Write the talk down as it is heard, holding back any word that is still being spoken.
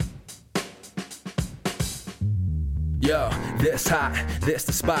Yo, this hot, this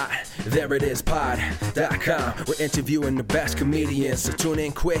the spot, there it is, pod.com. We're interviewing the best comedians, so tune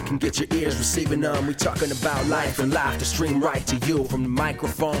in quick and get your ears receiving them. We talking about life and life to stream right to you, from the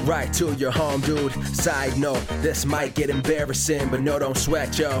microphone right to your home, dude. Side note, this might get embarrassing, but no, don't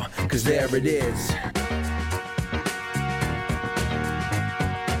sweat, yo, cause there it is.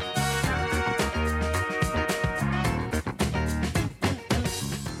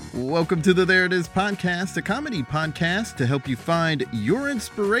 Welcome to the There It Is podcast, a comedy podcast to help you find your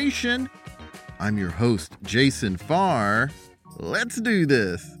inspiration. I'm your host, Jason Farr. Let's do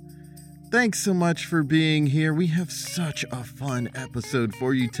this. Thanks so much for being here. We have such a fun episode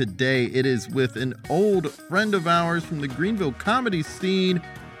for you today. It is with an old friend of ours from the Greenville comedy scene,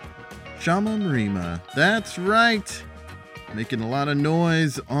 Shama Mrema. That's right. Making a lot of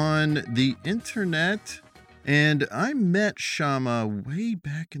noise on the internet. And I met Shama way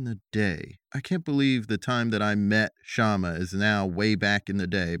back in the day. I can't believe the time that I met Shama is now way back in the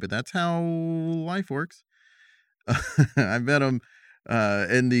day, but that's how life works. I met him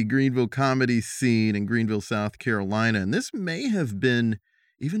in the Greenville comedy scene in Greenville, South Carolina. And this may have been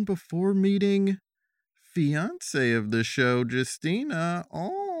even before meeting fiance of the show, Justina.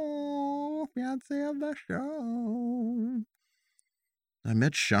 Oh, fiance of the show. I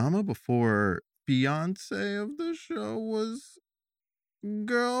met Shama before fiance of the show was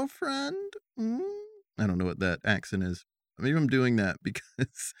girlfriend. I don't know what that accent is. Maybe I'm doing that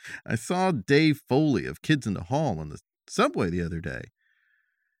because I saw Dave Foley of Kids in the Hall on the subway the other day.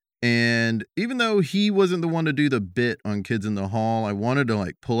 And even though he wasn't the one to do the bit on Kids in the Hall, I wanted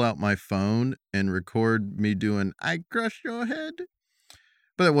to pull out my phone and record me doing "I Crush Your Head."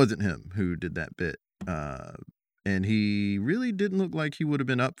 But it wasn't him who did that bit. And he really didn't look like he would have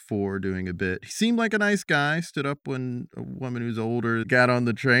been up for doing a bit. He seemed like a nice guy, stood up when a woman who's older got on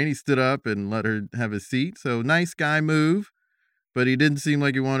the train. He stood up and let her have a seat. So nice guy move, but he didn't seem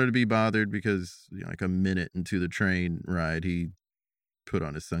like he wanted to be bothered because like a minute into the train ride, he put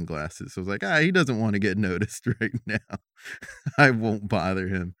on his sunglasses. So I was like, he doesn't want to get noticed right now. I won't bother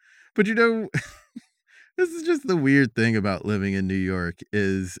him. But this is just the weird thing about living in New York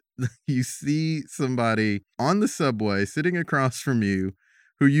is you see somebody on the subway sitting across from you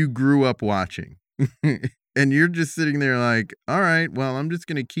who you grew up watching. And you're just sitting there like, all right, well, I'm just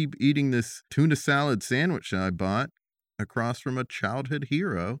going to keep eating this tuna salad sandwich I bought across from a childhood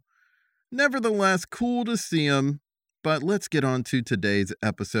hero. Nevertheless, cool to see him. But let's get on to today's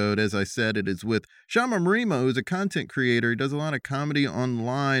episode. As I said, it is with Shama Mrema, who's a content creator. He does a lot of comedy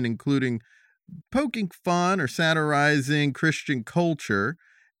online, including poking fun or satirizing Christian culture,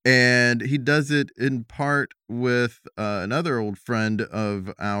 and he does it in part with another old friend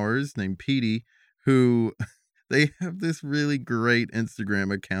of ours named Petey, who they have this really great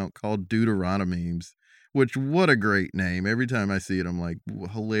Instagram account called Deuteronomemes, which what a great name. Every time I see it, I'm like,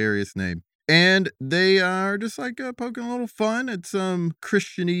 hilarious name. And they are just poking a little fun at some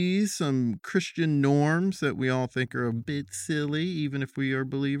Christianese, some Christian norms that we all think are a bit silly, even if we are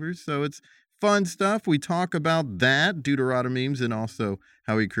believers. So it's fun stuff. We talk about that, Deuteronomemes, and also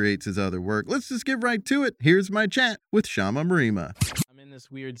how he creates his other work. Let's just get right to it. Here's my chat with Shama Mrema. I'm in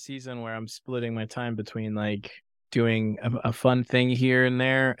this weird season where I'm splitting my time between doing a fun thing here and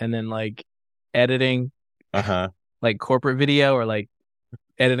there, and then editing, corporate video or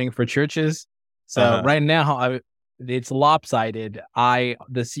editing for churches. So right now it's lopsided.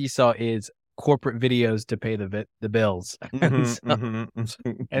 The seesaw is corporate videos to pay the bills.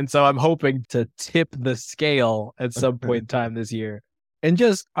 And so I'm hoping to tip the scale at some point in time this year. And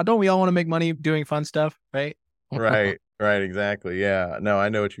don't we all want to make money doing fun stuff, right? Right, exactly. Yeah. No, I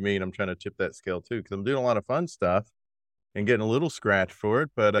know what you mean. I'm trying to tip that scale too, because I'm doing a lot of fun stuff and getting a little scratch for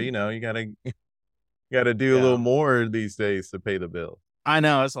it. But, you gotta do a little more these days to pay the bill. I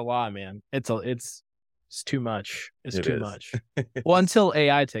know, it's a lot, man. It's too much. It's too much. Well, until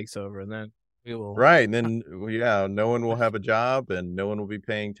AI takes over, and then we will. Right, and then no one will have a job, and no one will be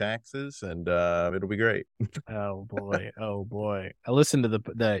paying taxes, and it'll be great. Oh boy! I listened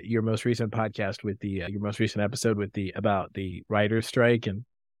to your most recent podcast with your most recent episode about the writer's strike, and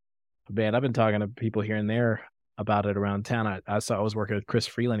man, I've been talking to people here and there about it around town. I was working with Chris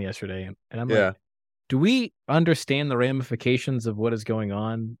Freeland yesterday, and I'm like, do we understand the ramifications of what is going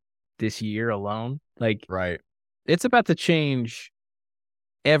on this year alone? Right. It's about to change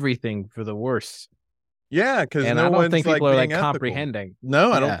everything for the worse. Yeah, because I don't think people are comprehending.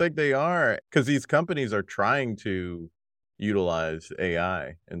 No, I don't think they are, because these companies are trying to utilize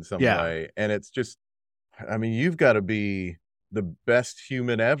AI in some way, and it's just, you've got to be the best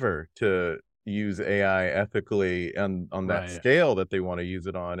human ever to use AI ethically on that scale that they want to use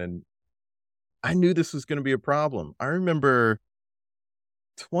it on. And I knew this was going to be a problem. I remember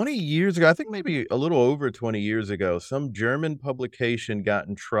 20 years ago, I think maybe a little over 20 years ago, some German publication got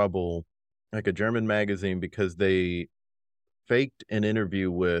in trouble, like a German magazine, because they faked an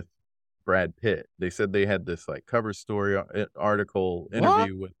interview with Brad Pitt. They said they had this like cover story article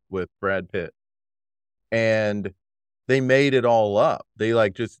interview with Brad Pitt, and they made it all up. They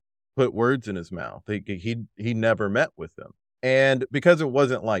like just put words in his mouth. He never met with them. And because it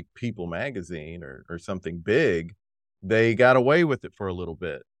wasn't like People magazine or something big, they got away with it for a little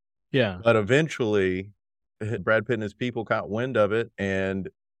bit. Yeah. But eventually Brad Pitt and his people caught wind of it, and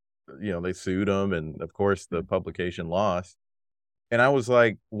they sued him, and of course the publication lost. And I was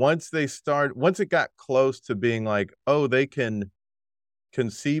like, once it got close to being like, oh, they can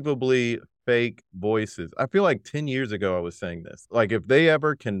conceivably fake voices. I feel like 10 years ago I was saying this. Like, if they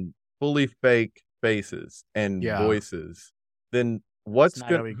ever can fully fake faces and voices, then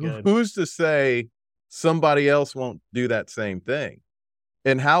who's to say somebody else won't do that same thing?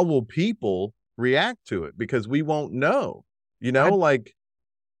 And how will people react to it? Because we won't know.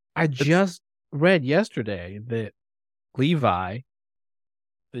 I just read yesterday that Levi,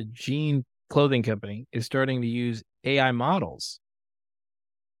 the jean clothing company, is starting to use AI models.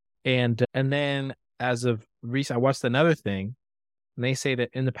 And then as of recent, I watched another thing, and they say that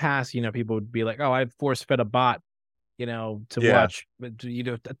in the past, people would be like, oh, I've force fed a bot, to watch,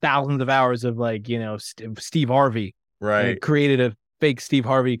 thousands of hours of like, Steve Harvey, right? Created a fake Steve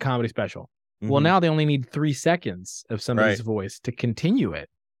Harvey comedy special. Mm-hmm. Well, now they only need 3 seconds of somebody's voice to continue it.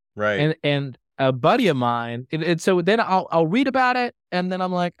 Right. And a buddy of mine, and so then I'll read about it, and then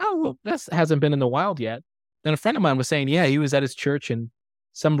I'm like, oh, well, this hasn't been in the wild yet. Then a friend of mine was saying, yeah, he was at his church, and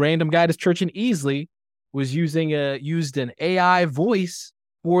some random guy at his church in Easley was used an AI voice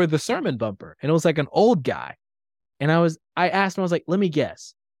for the sermon bumper, and it was like an old guy. And I asked him, I was like, let me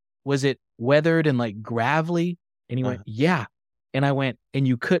guess, was it weathered and like gravelly? And he went, yeah. And I went, and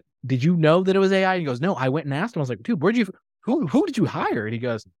did you know that it was AI? And he goes, no. I went and asked him. I was like, dude, who did you hire? And he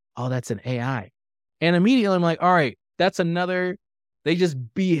goes, oh, that's an AI. And immediately I'm like, all right, they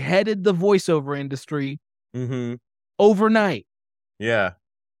just beheaded the voiceover industry overnight. Yeah.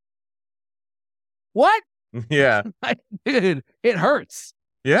 What? Yeah. Dude, it hurts.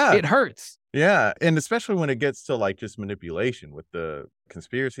 Yeah. It hurts. Yeah. And especially when it gets to like just manipulation with the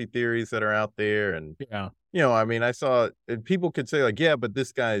conspiracy theories that are out there. And, I saw people could say like, yeah, but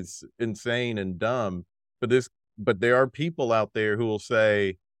this guy's insane and dumb. But there are people out there who will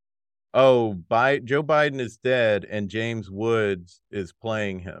say, oh, Joe Biden is dead and James Woods is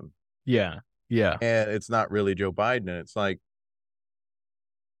playing him. Yeah. Yeah. And it's not really Joe Biden. And it's like,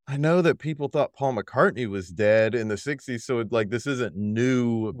 I know that people thought Paul McCartney was dead in the 60s. So this isn't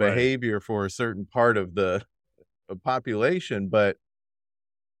new behavior for a certain part of the population, but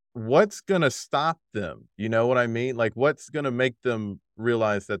what's going to stop them? You know what I mean? Like, what's going to make them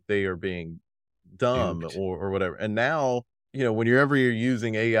realize that they are being dumb or whatever? And now, whenever you're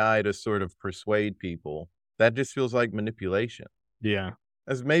using AI to sort of persuade people, that just feels like manipulation. Yeah.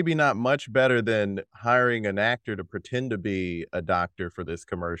 That's maybe not much better than hiring an actor to pretend to be a doctor for this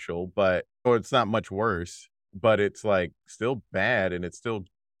commercial, or it's not much worse, but it's like still bad, and it's still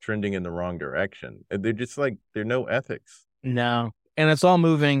trending in the wrong direction. They're just like, there are no ethics. No. And it's all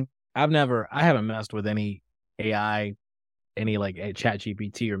moving. I haven't messed with any AI, any like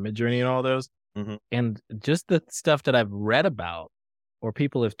ChatGPT or Midjourney and all those. Mm-hmm. And just the stuff that I've read about or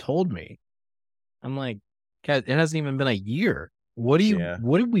people have told me, I'm like, God, it hasn't even been a year. What are you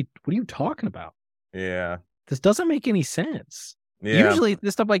talking about? Yeah. This doesn't make any sense. Yeah. Usually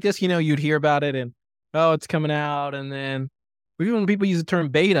this stuff like this, you'd hear about it and, oh, it's coming out. And then even when people use the term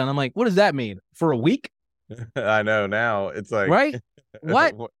beta, and I'm like, what does that mean? For a week? I know now. It's like, right?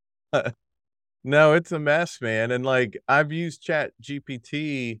 What? No, it's a mess, man. And like, I've used Chat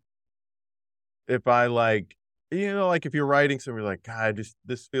GPT. If I like if you're writing something like, God,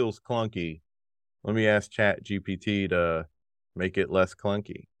 this feels clunky, let me ask Chat GPT to make it less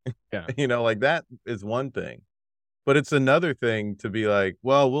clunky. Yeah. That is one thing, but it's another thing to be like,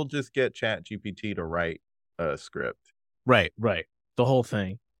 well, we'll just get Chat GPT to write a script. Right. The whole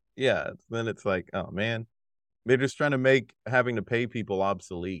thing. Yeah. Then it's like, oh man, they're just trying to make having to pay people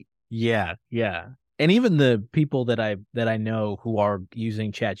obsolete. Yeah. Yeah. And even the people that I know who are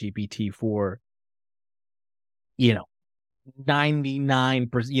using Chat GPT for, 99%,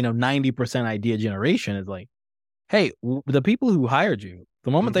 90% idea generation is like, hey, the people who hired you,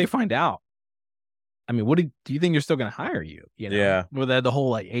 the moment they find out, I mean, do you think they're still going to hire you? Yeah. With the whole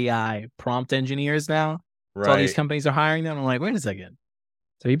like AI prompt engineers now. Right. So all these companies are hiring them. I'm like, wait a second.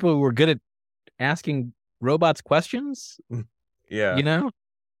 So people who are good at asking robots questions. Yeah.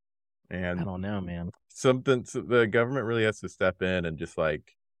 And I don't know, man. so the government really has to step in and just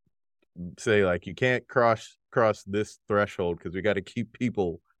like say like you can't cross this threshold because we got to keep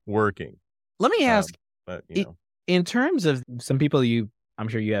people working. Let me ask, But you know, in terms of some people I'm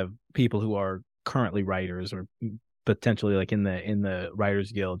sure you have people who are currently writers or potentially like in the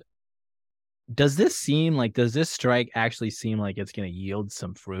Writers Guild. Does this strike actually seem like it's going to yield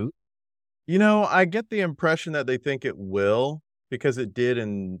some fruit? you know, I get the impression that they think it will because it did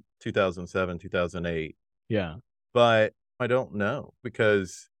in 2007, 2008. Yeah. But I don't know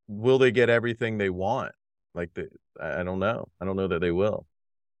because will they get everything they want? I don't know. I don't know that they will.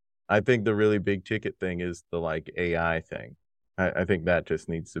 I think the really big ticket thing is the like AI thing. I think that just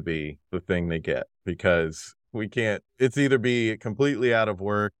needs to be the thing they get because we can't. It's either be completely out of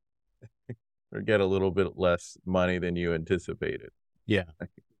work or get a little bit less money than you anticipated. Yeah.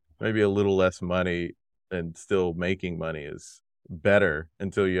 Maybe a little less money and still making money is better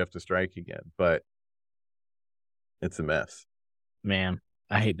until you have to strike again. But it's a mess. Man,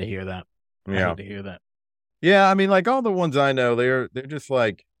 I hate to hear that. Yeah. I hate to hear that. Yeah, I mean, like all the ones I know, they're just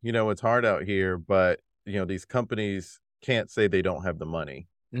like, you know, it's hard out here, but you know, these companies can't say they don't have the money.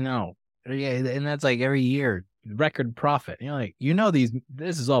 No. Yeah, and that's like every year record profit. You know, like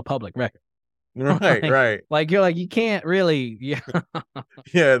this is all public record. Right, right. Like you're like you can't really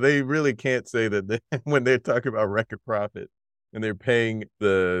Yeah, they really can't say that when they're talking about record profit and they're paying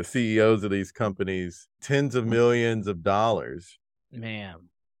the CEOs of these companies tens of millions of dollars. Man,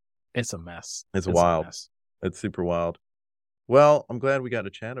 it's a mess. It's wild. It's super wild. Well, I'm glad we got to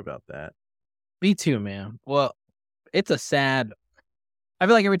chat about that. Me too, man. Well, it's a sad. I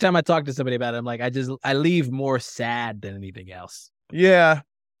feel like every time I talk to somebody about it, I'm like, I leave more sad than anything else. Yeah.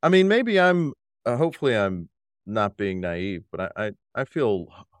 I mean, maybe hopefully I'm not being naive, but I feel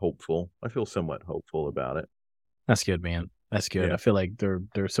hopeful. I feel somewhat hopeful about it. That's good, man. That's good. Yeah. I feel like there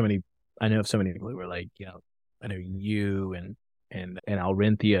are so many, I know so many people who are like, you know, I know you and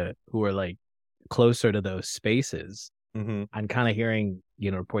Alrinthia who are like closer to those spaces. Mm-hmm. I'm kind of hearing,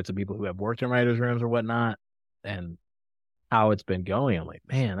 you know, reports of people who have worked in writers' rooms or whatnot and how it's been going. I'm like,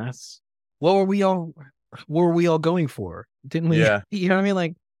 man, what were we all going for? Didn't we? Yeah. You know what I mean?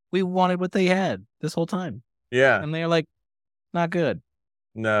 Like we wanted what they had this whole time. Yeah. And they're like, not good.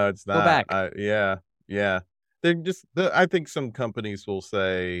 No, it's not. Go back. Yeah. They're just, I think some companies will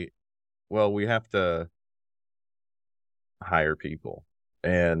say, well, we have to hire people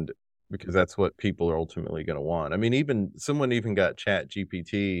and because that's what people are ultimately going to want. I mean, someone got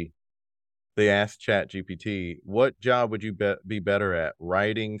ChatGPT. They asked ChatGPT, what job would you be better at,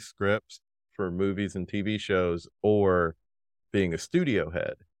 writing scripts for movies and TV shows or being a studio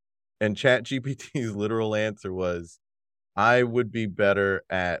head? And ChatGPT's literal answer was, I would be better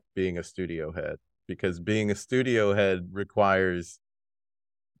at being a studio head because being a studio head requires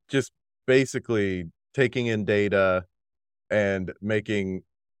just basically taking in data and making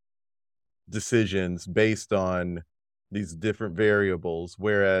decisions based on these different variables,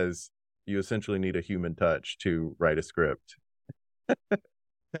 whereas you essentially need a human touch to write a script.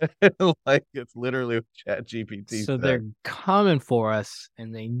 Like it's literally what ChatGPT So said. they're coming for us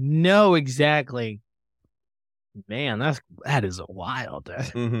and they know exactly. Man, that is a wild.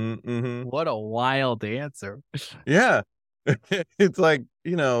 Mm-hmm, mm-hmm. What a wild answer. Yeah. It's like,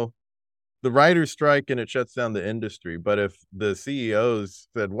 you know, the writers strike and it shuts down the industry. But if the CEOs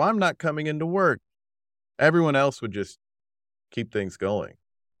said, well, I'm not coming into work, everyone else would just keep things going.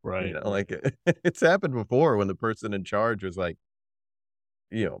 Right. You know, like it's happened before when the person in charge was like,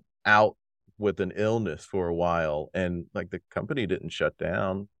 you know, out with an illness for a while and like the company didn't shut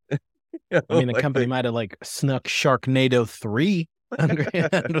down. You know, I mean, the company might have like snuck Sharknado 3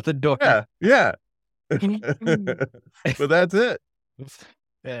 under the door. Yeah. But that's it.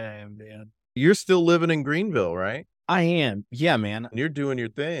 Yeah, man. You're still living in Greenville, right? I am. Yeah, man. And you're doing your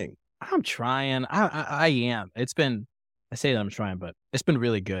thing. I'm trying. I am. I say that I'm trying, but it's been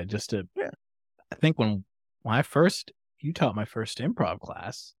really good just to, I think when you taught my first improv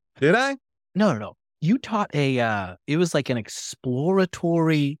class. Did I? No. You taught it was like an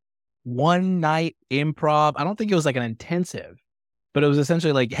exploratory one night improv. I don't think it was like an intensive, but it was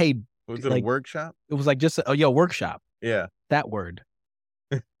essentially like, hey. Was it like, a workshop? It was like just workshop. Yeah. That word.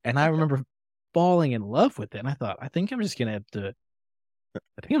 And I remember falling in love with it. And I thought, I think I'm just going to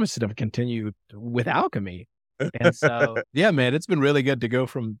continue with alchemy. And so, yeah, man, it's been really good to go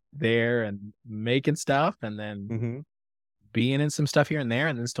from there and making stuff and then being in some stuff here and there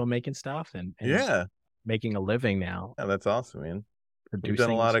and then still making stuff and making a living now. Yeah, that's awesome, man. We've done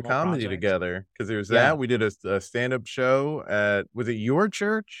a lot of comedy together because there's that. We did a stand-up show was it your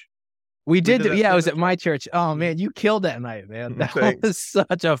church? We did. that Yeah, it was stand-up at my church. Oh man, you killed that night, man. That Thanks. was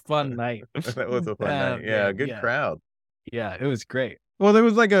such a fun night. That was a fun night. Yeah, Man, good crowd. Yeah, it was great. Well, there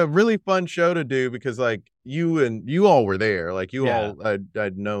was like a really fun show to do because like you all were there. Like you all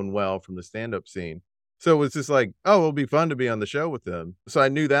I'd known well from the stand-up scene. So it was just like, oh, it'll be fun to be on the show with them. So I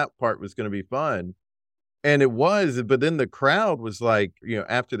knew that part was going to be fun. And it was, but then the crowd was like,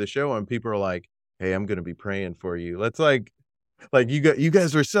 after the show and people are like, hey, I'm going to be praying for you. Let's like you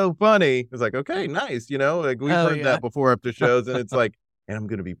guys were so funny. It's like, okay, nice. Like we've heard that before after shows. And it's like, and I'm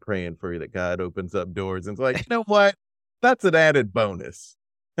going to be praying for you that God opens up doors. And it's like, you know what? That's an added bonus.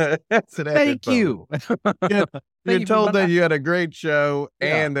 That's an added Thank you. You're told that you had a great show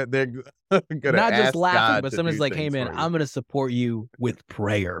and that they're going to not just laughing, God but someone's like, hey man, I'm going to support you with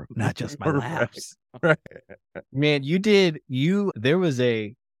prayer, not just my laughs. Right. Man, there was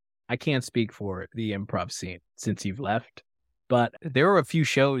I can't speak for the improv scene since you've left, but there were a few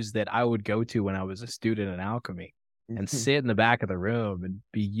shows that I would go to when I was a student in alchemy and sit in the back of the room and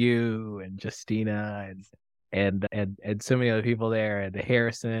be you and Justina and so many other people there and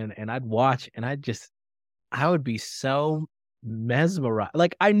Harrison, and I'd watch and I would be so mesmerized.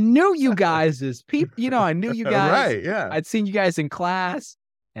 Like I knew you guys as people, I knew you guys. Right, yeah. I'd seen you guys in class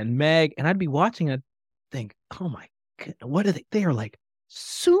and Meg, and I'd be watching and think, oh my God, what are they? They are like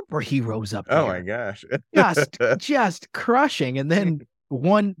superheroes up there. Oh my gosh. just crushing. And then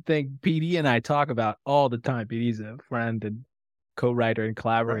one thing PD and I talk about all the time, PD's a friend and co-writer and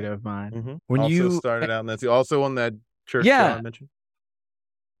collaborator of mine. Mm-hmm. When also you started out in that, also on that church show I mentioned.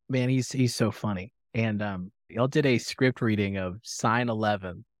 Man, he's so funny. And y'all did a script reading of Sign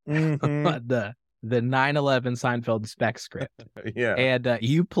 11, the 9/11 Seinfeld spec script. Yeah. And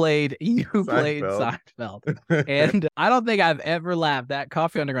you played Seinfeld. And I don't think I've ever laughed that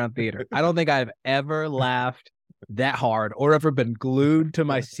Coffee Underground Theater. I don't think I've ever laughed that hard or ever been glued to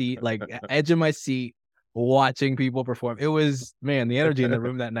my seat, like edge of my seat, watching people perform. It was, man, the energy in the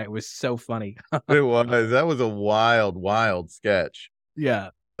room that night was so funny. It was. That was a wild sketch.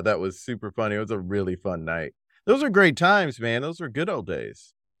 Yeah. That was super funny. It was a really fun night. Those are great times, man. Those were good old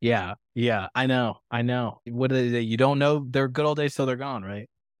days. Yeah. I know. What are they? You don't know they're good old days till they're gone, right?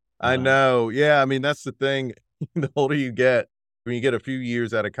 I know. Yeah, I mean, that's the thing. The older you get, when you get a few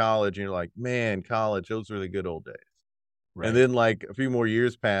years out of college, and you're like, man, college, those were the good old days. Right. And then like a few more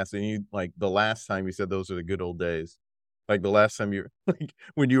years pass, and you like the last time you said those are the good old days. Like the last time you like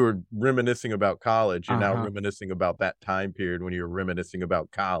when you were reminiscing about college, you're now reminiscing about that time period when you were reminiscing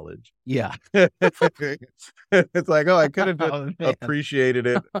about college. Yeah. It's like, oh, I could have just appreciated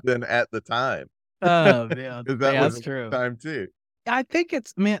it then at the time. Oh man. That's true. Time too. I think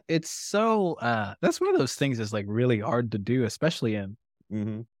it's so that's one of those things that's like really hard to do, especially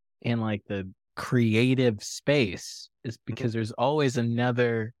in like the creative space, is because there's always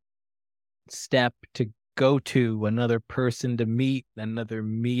another step to go to, another person to meet, another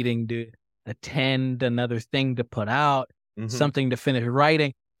meeting to attend, another thing to put out, something to finish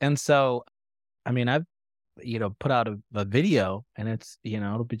writing. And so, I mean, I've, put out a video and it's,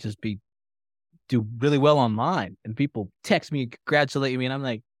 it'll do really well online and people text me, congratulate me. And I'm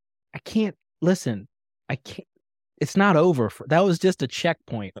like, I can't, it's not over. That was just a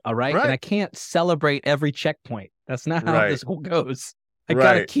checkpoint. All right. And I can't celebrate every checkpoint. That's not how this whole goes. I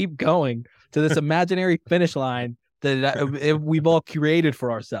gotta keep going to this imaginary finish line that we've all curated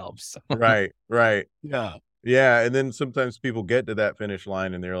for ourselves. Right. Yeah. Yeah. And then sometimes people get to that finish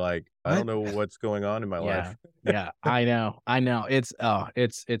line and they're like, I don't know what's going on in my life. Yeah. I know. It's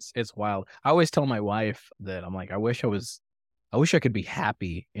wild. I always tell my wife that I'm like, I wish I could be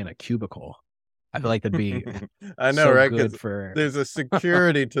happy in a cubicle. I feel like that'd be I know, so right? good Because there's a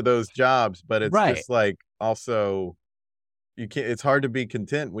security to those jobs, but it's just like also you can't. It's hard to be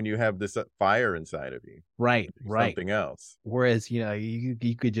content when you have this fire inside of you. Right. Something else. Whereas you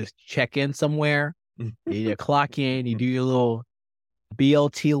could just check in somewhere, you clock in, you do your little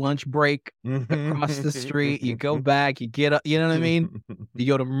BLT lunch break across the street, you go back, you get up. You know what I mean? You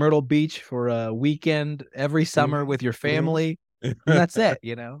go to Myrtle Beach for a weekend every summer with your family, and that's it.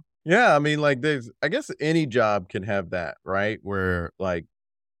 Yeah, I mean, like I guess any job can have that, right? Where like,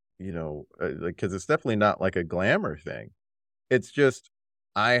 because it's definitely not like a glamour thing. It's just,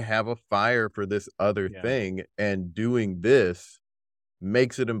 I have a fire for this other thing, and doing this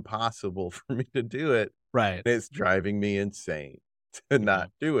makes it impossible for me to do it. Right. And it's driving me insane to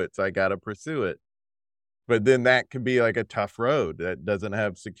not do it. So I got to pursue it. But then that can be like a tough road that doesn't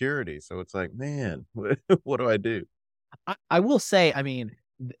have security. So it's like, man, what do I do? I will say, I mean,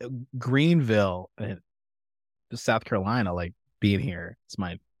 Greenville, South Carolina, like being here, it's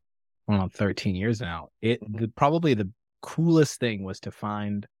my 13 years now. Probably the coolest thing was to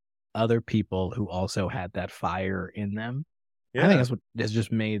find other people who also had that fire in them. Yeah. I think that's what has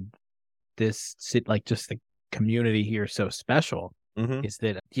just made this like just the community here so special. Is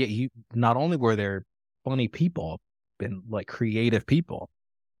that you not only were there funny people and like creative people,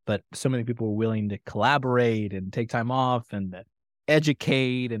 but so many people were willing to collaborate and take time off and to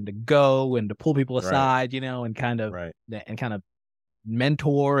educate and to go and to pull people aside, and kind of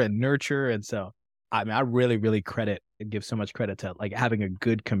mentor and nurture. And so, I mean, I really, really give so much credit to like having a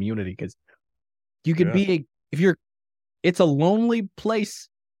good community, because you could be it's a lonely place,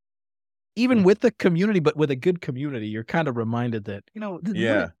 even with the community, but with a good community, you're kind of reminded that,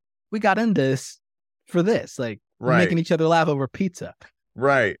 we got into this for this, like making each other laugh over pizza.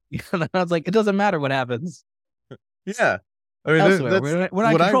 Right. I was like, it doesn't matter what happens. Yeah. I mean, elsewhere. We're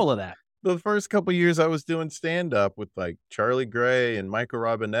not in control of that. The first couple of years I was doing stand-up with like Charlie Gray and Michael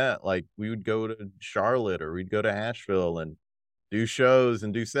Robinette, like we would go to Charlotte or we'd go to Asheville and do shows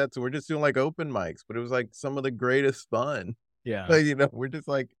and do sets. And we're just doing like open mics, but it was like some of the greatest fun. Yeah. Like, we're just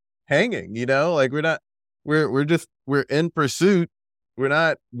like hanging, like we're in pursuit. We're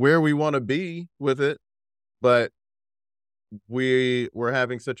not where we want to be with it, but we're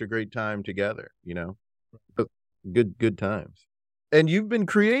having such a great time together, good times. And you've been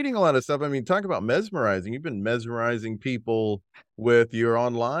creating a lot of stuff. I mean, talk about mesmerizing. You've been mesmerizing people with your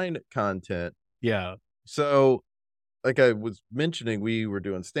online content. Yeah. So like I was mentioning, we were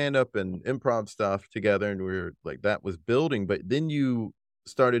doing stand-up and improv stuff together, and we were like, that was building. But then you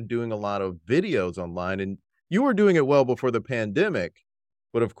started doing a lot of videos online, and you were doing it well before the pandemic.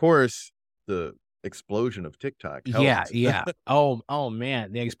 But of course, the explosion of TikTok helped. Yeah. Oh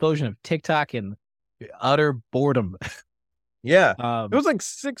man, the explosion of TikTok and utter boredom. Yeah. It was like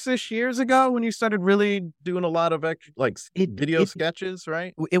 6-ish years ago when you started really doing a lot of video sketches,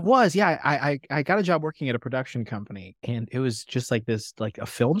 right? It was, yeah. I got a job working at a production company, and it was just like this, like a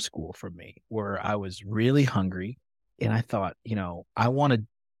film school for me, where I was really hungry, and I thought, I want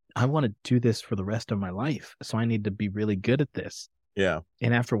to do this for the rest of my life, so I need to be really good at this. Yeah.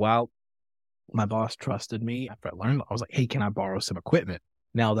 And after a while, my boss trusted me. After I learned, I was like, hey, can I borrow some equipment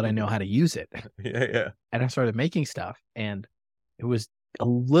now that I know how to use it? Yeah. And I started making stuff, and it was a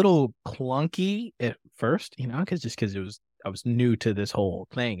little clunky at first, because I was new to this whole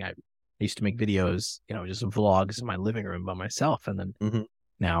thing. I used to make videos, just vlogs in my living room by myself. And then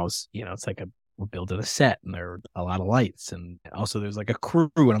now it's like we're building a set, and there are a lot of lights, and also there's like a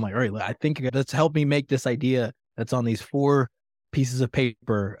crew. And I'm like, all right, I think let's help me make this idea that's on these 4 pieces of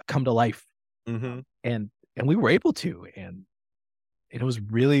paper come to life. And we were able to, and it was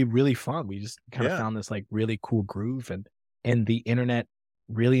really, really fun. We just kind of found this like really cool groove, and the internet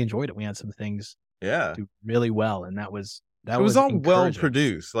really enjoyed it. We had some things do really well, and it was all well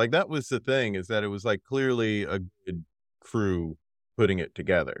produced. Like that was the thing, is that it was like clearly a good crew putting it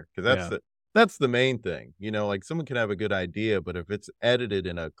together, because that's the main thing. Like someone can have a good idea, but if it's edited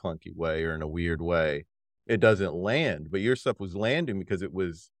in a clunky way or in a weird way, it doesn't land. But your stuff was landing because it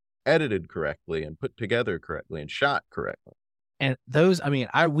was edited correctly and put together correctly and shot correctly. And those, I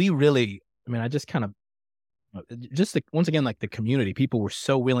just kind of, once again, like the community, people were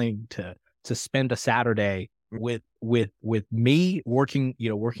so willing to spend a Saturday with me working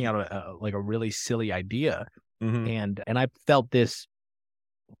out a really silly idea. And I felt this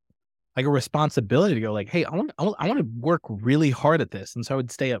like a responsibility to go like, hey, I want to work really hard at this. And so I would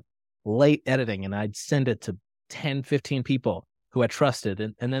stay up late editing, and I'd send it to 10, 15 people who I trusted.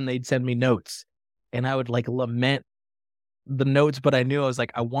 And then they'd send me notes, and I would like lament the notes, but I knew I was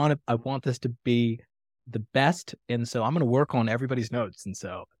like, I want this to be the best. And so I'm going to work on everybody's notes. And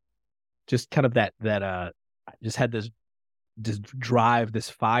so just kind of that I just had this drive, this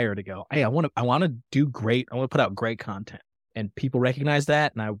fire to go, hey, I want to do great. I want to put out great content, and people recognize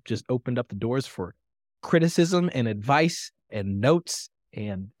that. And I just opened up the doors for criticism and advice and notes,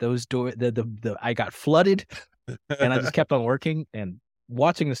 and those doors, I got flooded, and I just kept on working, and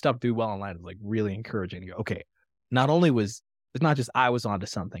watching the stuff do well online was like really encouraging to go, okay, it's not just I was onto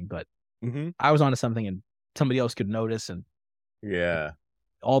something, but I was onto something, and somebody else could notice. And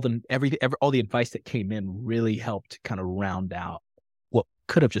all the advice that came in really helped kind of round out what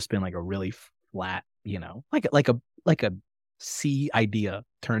could have just been like a really flat, like a C idea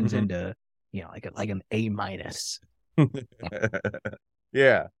turns into, like an A-.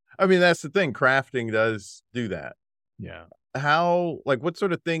 Yeah. I mean, that's the thing. Crafting does do that. Yeah. What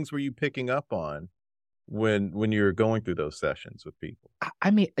sort of things were you picking up on when you're going through those sessions with people?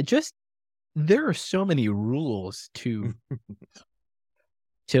 I mean, there are so many rules to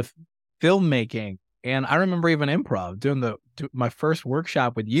filmmaking. And I remember even improv, doing my first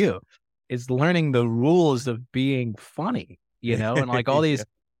workshop with you, is learning the rules of being funny, and like all these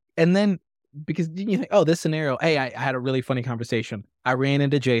And then, because you think, oh, this scenario, hey, I had a really funny conversation. I ran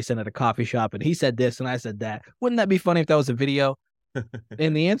into Jason at a coffee shop and he said this and I said that. Wouldn't that be funny if that was a video?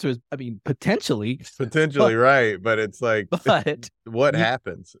 And the answer is, I mean, potentially. Potentially, right. But it's like, but what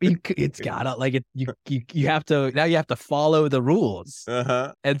happens? It's gotta, like, you have to, now you have to follow the rules.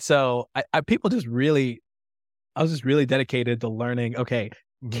 Uh-huh. And so I was just really dedicated to learning, okay,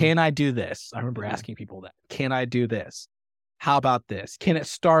 can I do this? I remember asking people that, can I do this? How about this? Can it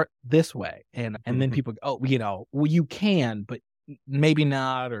start this way? And then people go, oh, well, you can, but maybe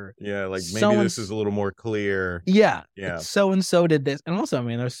not, or yeah, like maybe this is a little more clear. Yeah. So and so did this. And also, I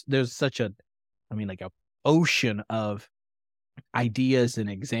mean, there's such a ocean of ideas and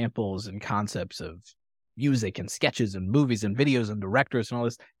examples and concepts of music and sketches and movies and videos and directors and all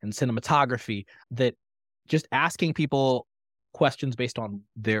this and cinematography, that just asking people questions based on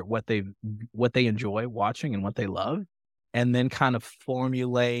what they enjoy watching and what they love, and then kind of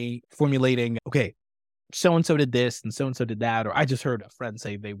formulating, okay, so-and-so did this and so-and-so did that. Or I just heard a friend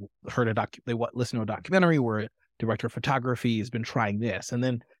say they listened to a documentary where a director of photography has been trying this, and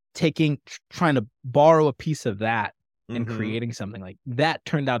then trying to borrow a piece of that and creating something like that.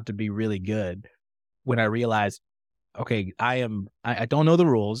 Turned out to be really good when I realized, okay, I don't know the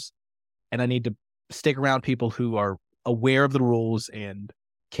rules, and I need to stick around people who are aware of the rules and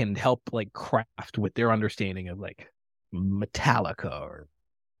can help like craft with their understanding of like Metallica or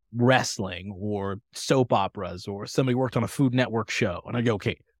wrestling or soap operas, or somebody worked on a Food Network show. And I go,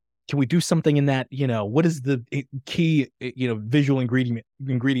 okay, can we do something in that? What is the key, visual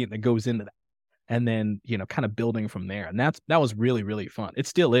ingredient that goes into that? And then, kind of building from there. And that was really, really fun. It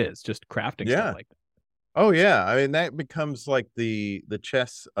still is, just crafting stuff like that. Oh yeah. I mean, that becomes like the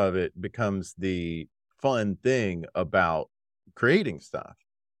chess of it becomes the fun thing about creating stuff,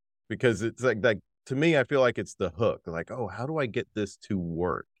 because it's like to me, I feel like it's the hook. Like, oh, how do I get this to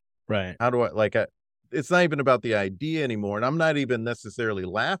work? Right. How do it's not even about the idea anymore. And I'm not even necessarily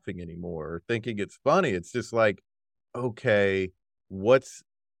laughing anymore or thinking it's funny. It's just like, okay, what's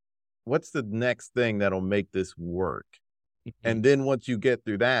the next thing that'll make this work? And then once you get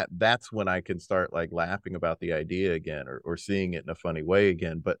through that, that's when I can start like laughing about the idea again, or seeing it in a funny way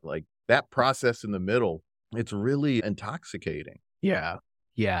again. But like that process in the middle, it's really intoxicating. Yeah.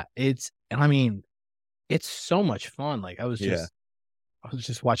 Yeah. It's so much fun. Like I was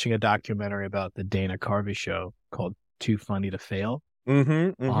just watching a documentary about the Dana Carvey show called Too Funny to Fail.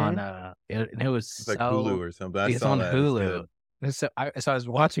 On and it was like Hulu or something. It's on Hulu. And so I was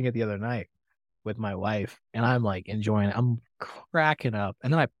watching it the other night with my wife, and I'm like enjoying it. I'm cracking up,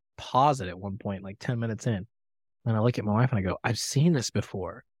 and then I pause it at one point, like 10 minutes in, and I look at my wife and I go, "I've seen this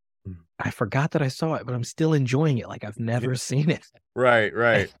before. I forgot that I saw it, but I'm still enjoying it like I've never seen it."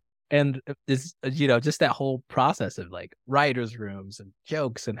 Right. And this, just that whole process of like writers' rooms and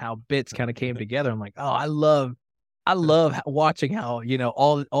jokes and how bits kind of came together. I'm like, oh, I love watching how,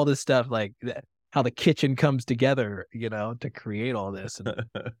 all this stuff, like how the kitchen comes together, to create all this. And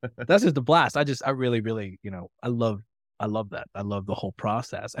that's just a blast. I really, really, I love that. I love the whole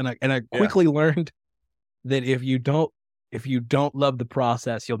process. And I quickly learned that if you don't love the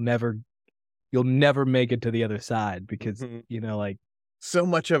process, you'll never make it to the other side, because, like, so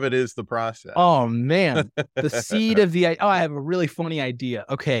much of it is the process. Oh man, the seed of I have a really funny idea.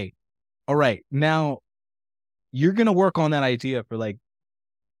 Okay. All right. Now you're going to work on that idea for like,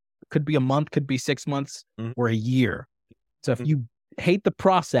 could be a month, could be 6 months or a year. So if you hate the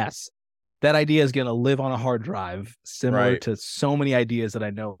process, that idea is going to live on a hard drive, similar to so many ideas that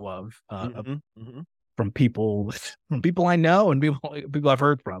I know of, from people I know and people I've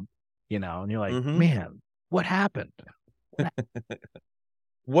heard from, and you're like, man, what happened?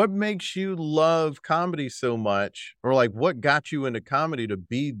 What makes you love comedy so much, or like what got you into comedy to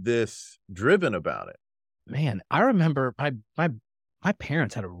be this driven about it? Man, I remember my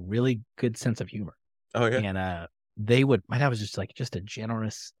parents had a really good sense of humor. Oh yeah. And my dad was just a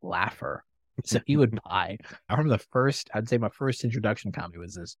generous laugher. So he would buy, I remember my first introduction to comedy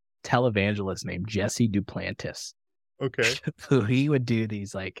was this televangelist named Jesse Duplantis. Okay. So he would do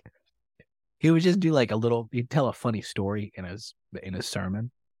these he would just do he'd tell a funny story in his sermon.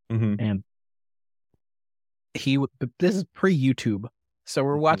 And this is pre-YouTube. So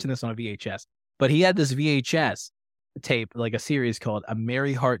we're watching this on a VHS, but he had this VHS tape, like a series called A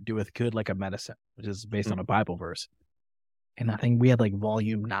Merry Heart Doeth Good Like a Medicine, which is based on a Bible verse. And I think we had like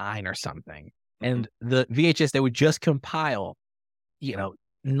volume 9 or something. And the VHS, they would just compile,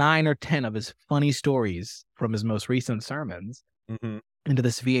 9 or 10 of his funny stories from his most recent sermons into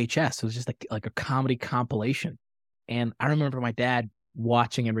this VHS. It was just like a comedy compilation. And I remember my dad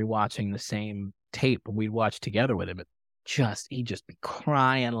watching and rewatching the same tape, and we'd watch together with him. he'd just be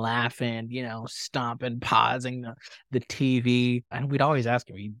crying, laughing, stomping, pausing the TV. And we'd always ask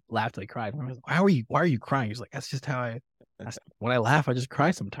him, he laughed till he cried. And I was like, why are you crying? He's like, that's just how when I laugh, I just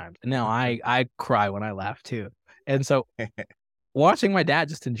cry sometimes. And now I cry when I laugh too. And so watching my dad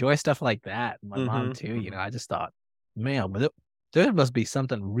just enjoy stuff like that, and my mom too, I just thought, man, but there must be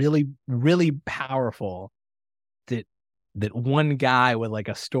something really, really powerful that one guy with like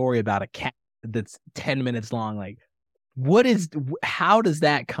a story about a cat that's 10 minutes long, like, how does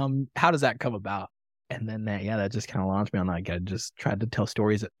that come about? And then that just kind of launched me on, like, I just tried to tell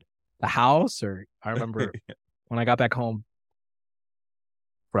stories at the house. Or I remember when I got back home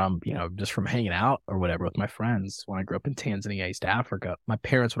from, just from hanging out or whatever with my friends, when I grew up in Tanzania, East Africa, my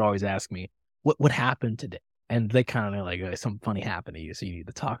parents would always ask me, what happened today? And they kind of like, something funny happened to you, so you need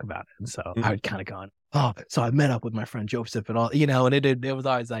to talk about it. And so I would kind of go, so I met up with my friend Joseph and all, and it was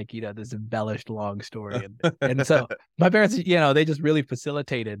always like, this embellished long story. And so my parents, they just really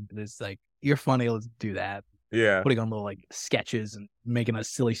facilitated this, like, you're funny, let's do that. Yeah. Putting on little like sketches and making us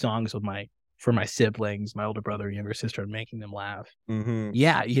silly songs for my siblings, my older brother, younger sister, and making them laugh.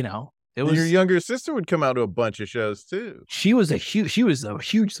 Yeah. It was, your younger sister would come out to a bunch of shows too. She was a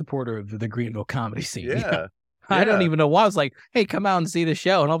huge supporter of the Greenville comedy scene. Yeah. I don't even know why. I was like, hey, come out and see the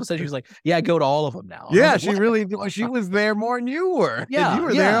show. And all of a sudden she was like, yeah, I go to all of them now. Yeah, like, she was there more than you were. Yeah. And you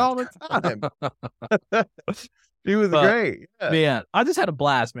were there all the time. She was great. Yeah. Man, I just had a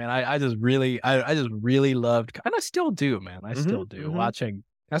blast, man. I just really loved, and I still do, man. I still do. Watching,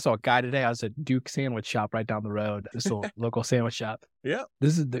 I saw a guy today. I was at Duke Sandwich Shop right down the road. This little local sandwich shop. Yeah.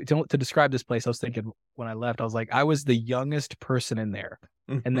 This is to describe this place. I was thinking when I left, I was like, I was the youngest person in there.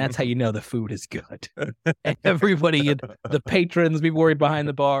 And that's how you know the food is good. And everybody, the patrons, people worried behind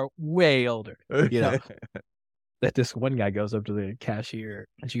the bar, way older. That this one guy goes up to the cashier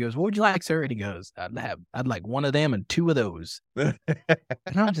and she goes, what would you like, sir? And he goes, I'd like one of them and two of those. And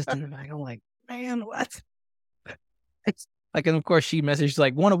I'm just in the back, I'm like, man, what? It's like, and of course she messaged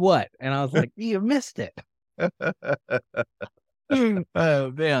like, one of what? And I was like, you missed it.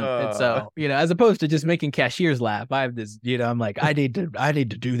 Oh man. And so, as opposed to just making cashiers laugh, I have this, I'm like, I need to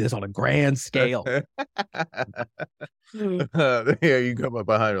do this on a grand scale. Yeah, you come up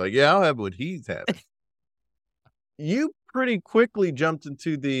behind her like, yeah, I'll have what he's having. You pretty quickly jumped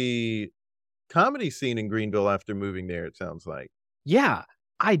into the comedy scene in Greenville after moving there, it sounds like. Yeah,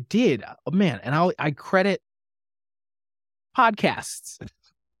 I did. Oh, man, and I credit podcasts.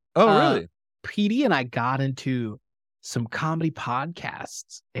 Oh, really? Petey and I got into some comedy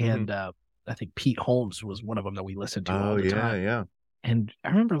podcasts, and I think Pete Holmes was one of them that we listened to all the time. Yeah. And I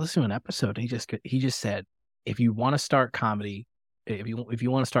remember listening to an episode. He just said, if you want to start comedy, if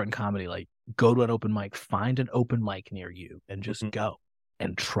you want to start in comedy, like, go to an open mic, find an open mic near you, and just go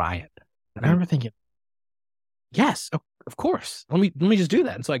and try it. And I remember thinking, yes, of course. Let me just do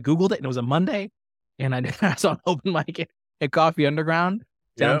that. And so I Googled it, and it was a Monday, and I saw an open mic at Coffee Underground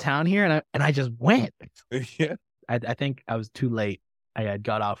downtown here, and I just went. Yeah. I think I was too late. I had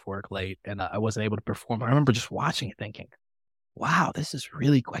got off work late, and I wasn't able to perform. I remember just watching it thinking, wow, this is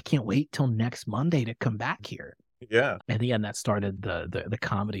really cool. I can't wait till next Monday to come back here. Yeah. And again, that started the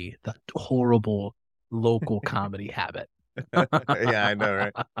comedy, the horrible local comedy habit. Yeah, I know,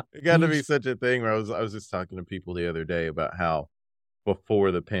 right? It got to be such a thing where I was just talking to people the other day about how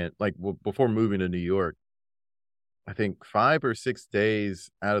before before moving to New York, I think 5 or 6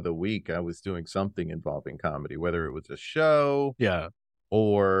 days out of the week, I was doing something involving comedy, whether it was a show,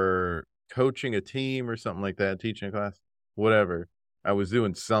 or coaching a team or something like that, teaching a class, whatever. I was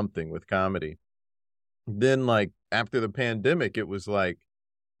doing something with comedy. Then, like, after the pandemic, it was like,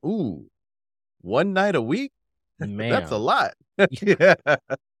 ooh, one night a week? Man. That's a lot. Yeah.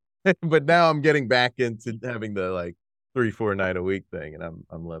 But now I'm getting back into having the, like, 3-4 night a week thing, and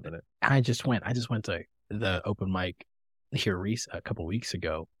I'm loving it. I just went to the open mic here a couple weeks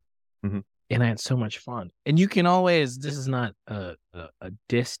ago, and I had so much fun. And you can always, this is not a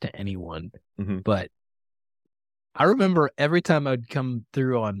diss to anyone, but I remember every time I'd come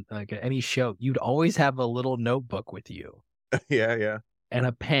through on like any show, you'd always have a little notebook with you. Yeah. And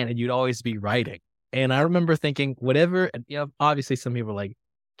a pen, and you'd always be writing. And I remember thinking, whatever, obviously some people are like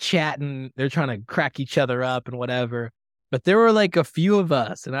chatting, they're trying to crack each other up and whatever. But there were like a few of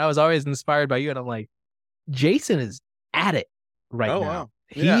us, and I was always inspired by you. And I'm like, Jason is at it right now. Wow.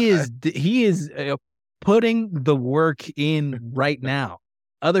 He is putting the work in right now.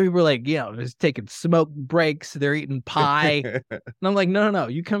 Other people are like, just taking smoke breaks. They're eating pie. And I'm like, no.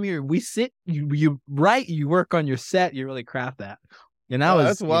 You come here. We sit. You write. You work on your set. You really craft that. And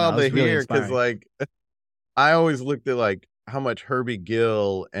that's wild to really hear, because like I always looked at like how much Herbie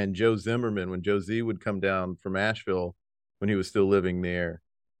Gill and Joe Zimmerman, when Joe Z would come down from Asheville, when he was still living there,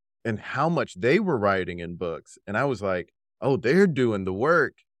 and how much they were writing in books. And I was like, oh, they're doing the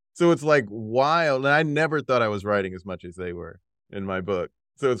work. So it's like wild. And I never thought I was writing as much as they were in my book.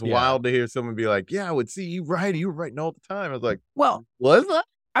 So it's wild to hear someone be like, yeah, I would see you writing. You were writing all the time. I was like, well, was that?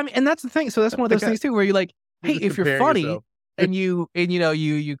 I mean, and that's the thing. So that's one of those things too, where you're like, hey, if you're funny yourself. and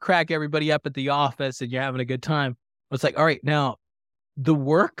you crack everybody up at the office and you're having a good time, it's like, all right, now the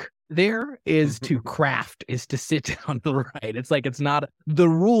work there is to craft, is to sit down and write. It's like, it's not, the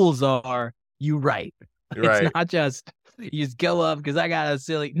rules are you write. Right. It's not just you just go up because I got a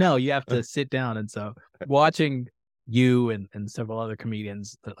silly. No, you have to sit down. And so watching you and several other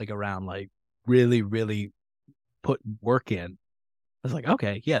comedians that like around like really, really put work in, I was like,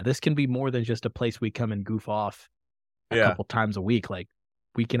 okay, yeah, this can be more than just a place we come and goof off a couple times a week. Like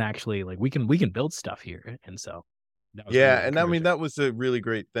we can actually like we can build stuff here. And so really and I mean that was a really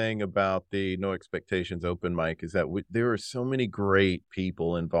great thing about the No Expectations open mic, is that there are so many great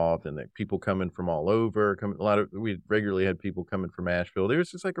people involved in it. People coming from all over. We regularly had people coming from Asheville. There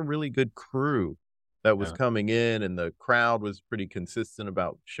was just like a really good crew that was coming in, and the crowd was pretty consistent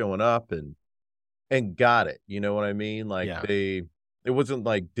about showing up and got it. You know what I mean? Like it wasn't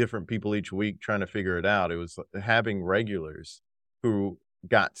like different people each week trying to figure it out. It was having regulars who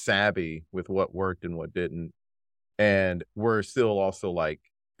got savvy with what worked and what didn't. And we're still also like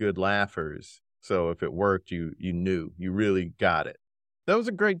good laughers. So if it worked, you knew, you really got it. That was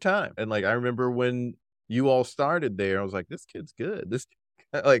a great time. And like, I remember when you all started there, I was like, this kid's good. This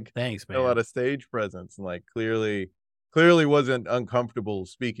like, thanks, man. A lot of stage presence, and like clearly wasn't uncomfortable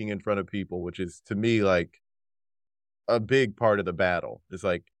speaking in front of people, which is to me like a big part of the battle. It's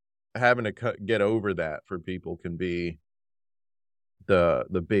like having to get over that for people can be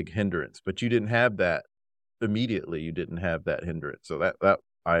the big hindrance, but you didn't have that. Immediately you didn't have that hindrance, so that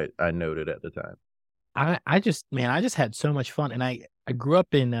I noted at the time. I just had so much fun, and I grew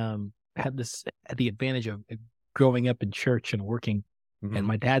up in had the advantage of growing up in church and working in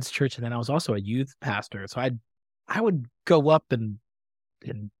my dad's church, and then I was also a youth pastor, so I would go up and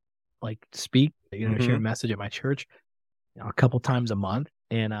like speak, share a message at my church, a couple times a month,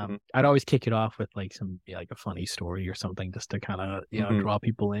 and I'd always kick it off with like some like a funny story or something just to kind of draw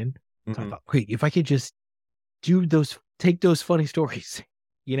people in. So I thought, wait, if I could just take those funny stories,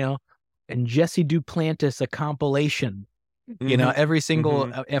 and Jesse Duplantis a compilation, every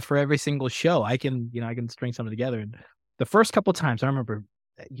single for every single show, I can string something together. And the first couple times I remember,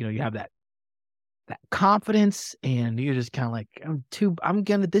 you have that confidence, and you're just kind of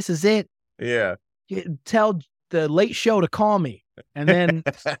like, this is it. Yeah. You tell the Late Show to call me. And then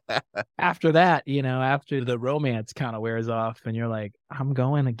after that, after the romance kind of wears off and you're like, I'm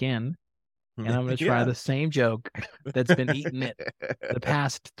going again. And I'm going to try the same joke that's been eating it the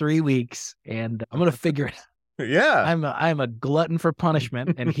past 3 weeks, and I'm going to figure it out. Yeah. I'm a glutton for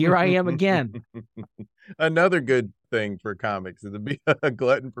punishment, and here I am again. Another good thing for comics is to be a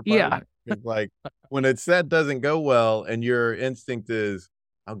glutton for punishment. Yeah. Like when a set doesn't go well and your instinct is,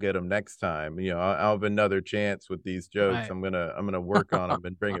 I'll get them next time. I'll have another chance with these jokes. Right. I'm going to work on them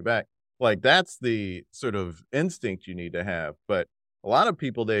and bring it back. Like that's the sort of instinct you need to have. But a lot of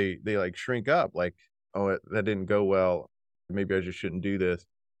people, they like shrink up, like, oh, that didn't go well. Maybe I just shouldn't do this.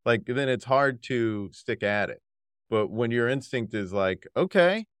 Like, then it's hard to stick at it. But when your instinct is like,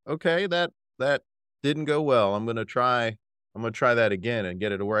 okay, that didn't go well. I'm going to try that again and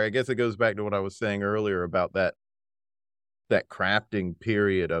get it to work. I guess it goes back to what I was saying earlier about that crafting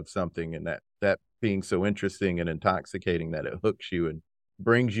period of something, and that being so interesting and intoxicating that it hooks you and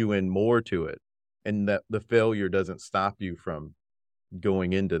brings you in more to it. And that the failure doesn't stop you from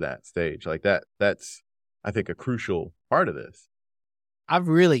going into that stage. Like that's I think a crucial part of this. I've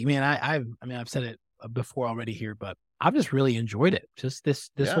really, I've said it before already here, but I've just really enjoyed it. Just this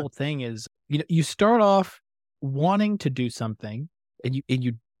whole thing is, you start off wanting to do something and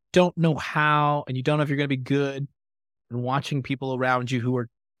you don't know how, and you don't know if you're going to be good, and watching people around you who are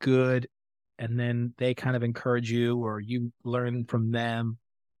good, and then they kind of encourage you or you learn from them.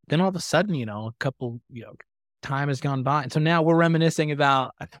 Then all of a sudden, a couple, time has gone by. And so now we're reminiscing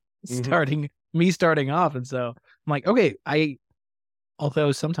about starting off. And so I'm like, okay,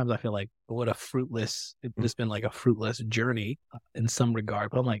 although sometimes I feel like it's been like a fruitless journey in some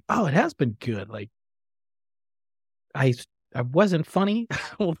regard, but I'm like, oh, it has been good. Like I wasn't funny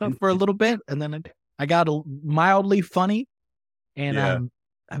for a little bit, and then I got mildly funny, and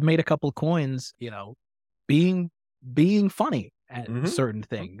I've made a couple of coins, being funny at certain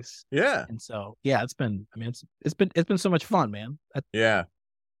things. Yeah. And so, it's been so much fun, man.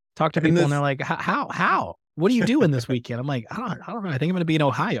 Talk to people and they're like, how, what are you doing this weekend? I'm like, I don't know. I think I'm going to be in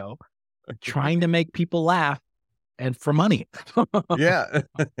Ohio trying to make people laugh and for money. Yeah.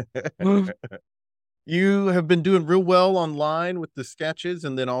 You have been doing real well online with the sketches,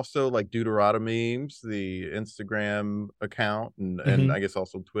 and then also like Deuteronomy memes, the Instagram account, and I guess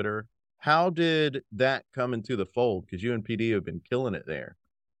also Twitter. How did that come into the fold? Because you and PD have been killing it there.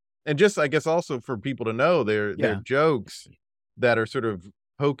 And just, I guess, also for people to know, they're jokes that are sort of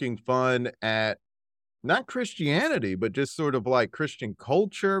poking fun at not Christianity, but just sort of like Christian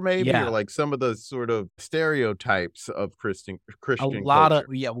culture, maybe, or like some of the sort of stereotypes of Christian A lot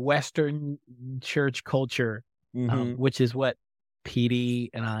culture. of Western church culture, which is what PD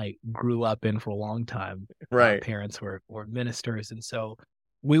and I grew up in for a long time. Right. Our parents were ministers, and so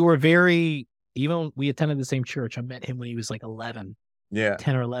we were very. Even we attended the same church. I met him when he was like 11. Yeah.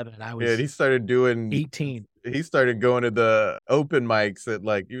 10 or 11, and I was he started doing 18. He started going to the open mics at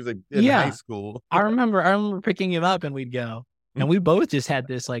like, he was like in high school. I remember picking him up and we'd go. And we both just had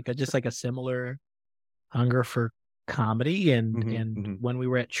this like a similar hunger for comedy. And when we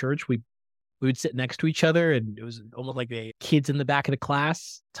were at church, we would sit next to each other, and it was almost like the kids in the back of the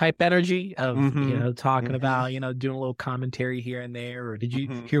class type energy of, talking about, doing a little commentary here and there, or did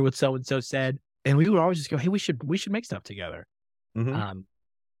you hear what so-and-so said? And we would always just go, hey, we should make stuff together.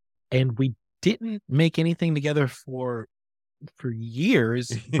 And we didn't make anything together for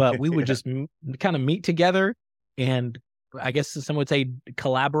years, but we would just kind of meet together, and I guess some would say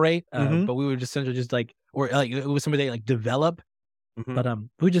collaborate, but we would just essentially just like, or like it was somebody like develop, but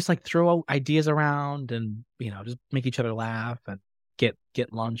we would just like throw ideas around and just make each other laugh and get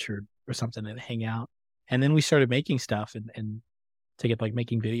lunch or something and hang out. And then we started making stuff and to get like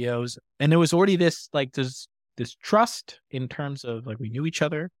making videos, and there was already this trust in terms of like we knew each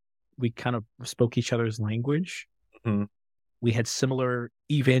other. We kind of spoke each other's language. We had similar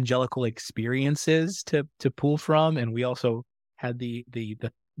evangelical experiences to pull from, and we also had the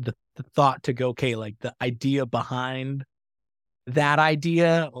thought to go, okay, like the idea behind that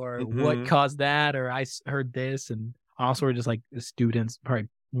idea, or what caused that, or I heard this, and also we're just like students, probably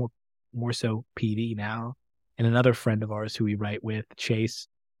more so PD now, and another friend of ours who we write with, Chase,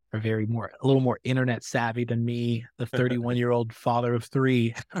 are a little more internet savvy than me, the 31-year-old father of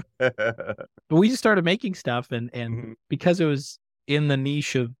 3. But we just started making stuff, and because it was in the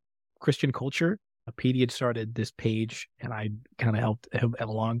niche of Christian culture, PD had started this page, and I kind of helped him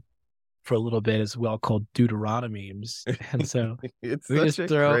along for a little bit as well, called Deuteronomy memes. And so it's such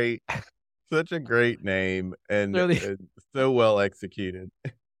a great name, and so well executed.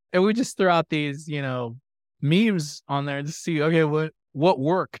 And we just throw out these, memes on there to see, okay, what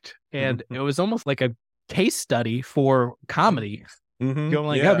worked. And it was almost like a case study for comedy. Going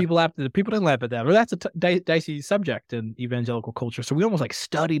like, oh, people didn't laugh at that, or that's a dicey subject in evangelical culture. So we almost like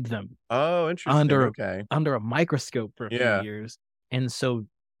studied them. Oh, interesting. Under a microscope for a few years. And so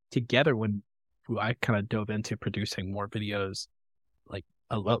together, when I kind of dove into producing more videos, like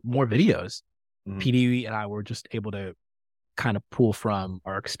a lot more videos, PD and I were just able to kind of pull from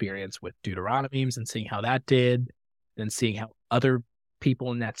our experience with Deuteronomy memes and seeing how that did, and seeing how other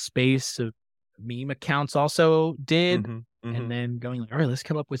people in that space of meme accounts also did, and then going like, all right, let's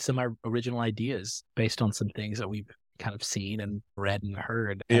come up with some original ideas based on some things that we've kind of seen and read and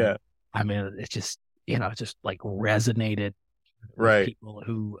heard. And, I mean, it's just it just like resonated with people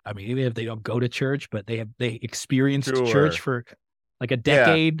who, I mean, even if they don't go to church, but they experienced church for like a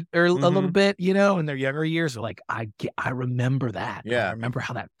decade or a little bit, in their younger years. They're like, I remember that. I remember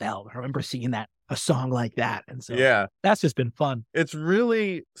how that felt. I remember seeing a song like that. And so that's just been fun. It's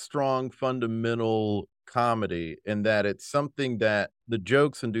really strong fundamental comedy in that it's something that the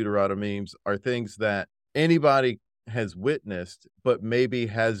jokes in Deuteronomy memes are things that anybody has witnessed, but maybe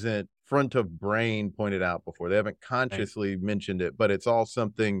hasn't front of brain pointed out before. They haven't consciously mentioned it, but it's all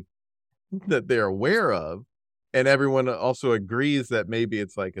something that they're aware of. And everyone also agrees that maybe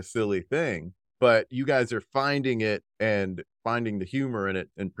it's like a silly thing, but you guys are finding it and finding the humor in it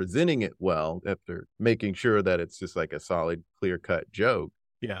and presenting it well after making sure that it's just like a solid, clear-cut joke.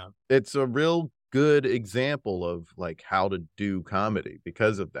 Yeah. It's a real good example of like how to do comedy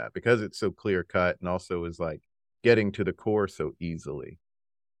because of that, because it's so clear-cut and also is like getting to the core so easily.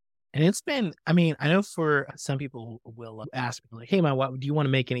 And it's been, I mean, I know for some people will ask me like, hey, do you want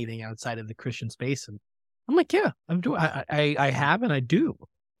to make anything outside of the Christian space? And I'm like, yeah, I'm doing. I have and I do.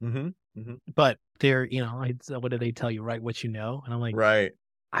 But they're, what do they tell you? Write what you know. And I'm like, right.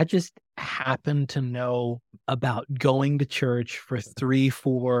 I just happen to know about going to church for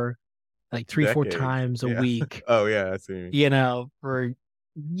 3-4 times a week. Oh yeah, I see.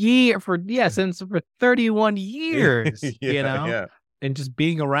 Since for 31 years. And just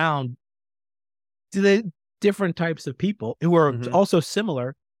being around the different types of people who are also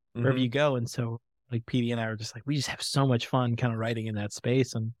similar wherever you go. And so like PD and I were just like, we just have so much fun kind of writing in that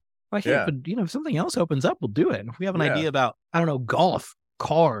space. And like, hey, Yeah. but if something else opens up, we'll do it. And if we have an Yeah. idea about, I don't know, golf,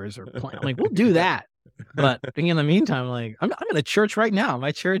 cars, or I'm like, we'll do that. But in the meantime, like I'm in a church right now.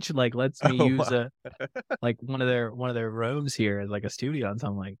 My church like lets me use like one of their rooms here as like a studio. And so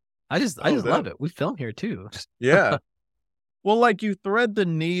I'm like, I just love it. We film here too. Yeah. Well, like you thread the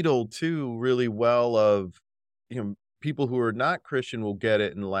needle too really well of, people who are not Christian will get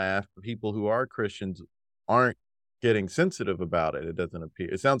it and laugh. But people who are Christians aren't getting sensitive about it. It doesn't appear.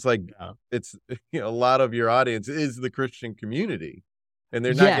 It sounds like it's, a lot of your audience is the Christian community, and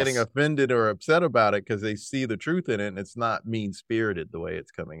they're not getting offended or upset about it because they see the truth in it, and it's not mean-spirited the way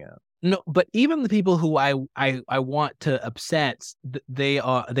it's coming out. No, but even the people who I want to upset, they're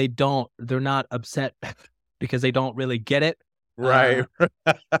not upset because they don't really get it. Right.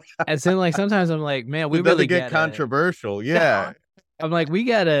 As in, like, sometimes I'm like, man, we it really doesn't get controversial. Yeah. I'm like, we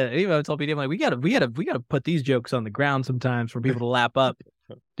gotta, I told PD, I'm like, we gotta put these jokes on the ground sometimes for people to lap up,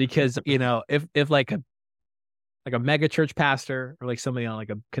 because, if like a mega church pastor or like somebody on like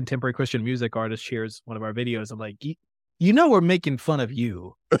a contemporary Christian music artist shares one of our videos, I'm like, we're making fun of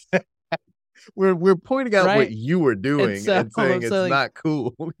you. We're pointing out what you were doing and saying it's like, not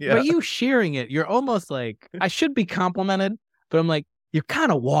cool. Yeah. But you sharing it, you're almost like, I should be complimented, but I'm like, you're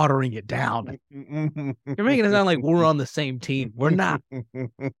kind of watering it down. You're making it sound like we're on the same team. We're not.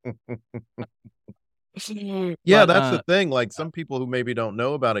 Yeah, that's the thing. Like some people who maybe don't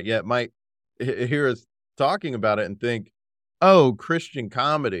know about it yet might hear us talking about it and think, oh, Christian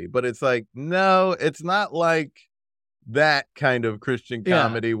comedy. But it's like, no, it's not like that kind of Christian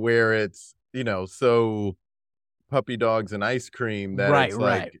comedy where it's, so puppy dogs and ice cream that it's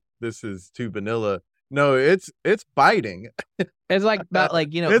like, this is too vanilla. No, it's biting. It's like about like,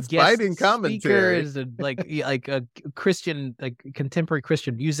 it's biting commentary. And like a Christian, like contemporary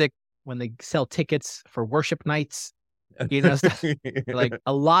Christian music when they sell tickets for worship nights, stuff, like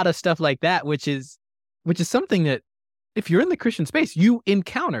a lot of stuff like that, which is something that if you're in the Christian space, you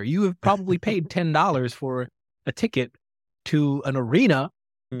encounter. You have probably paid $10 for a ticket to an arena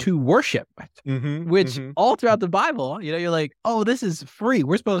to worship, which all throughout the Bible, you're like, oh, this is free.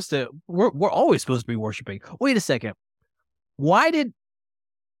 We're always supposed to be worshiping. Wait a second. Why did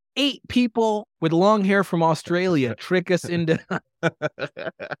 8 people with long hair from Australia trick us into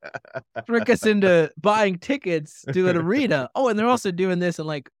buying tickets to an arena? Oh, and they're also doing this in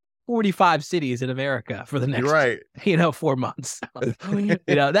like 45 cities in America for the next 4 months.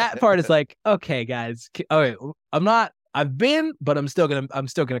 That part is like, okay, guys, all right, I've been, but I'm still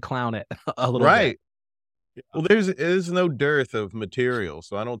gonna clown it a little bit. Well, there's no dearth of material,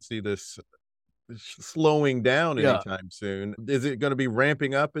 so I don't see this slowing down anytime soon. Is it going to be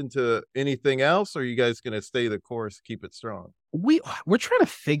ramping up into anything else, or are you guys going to stay the course, keep it strong? We're trying to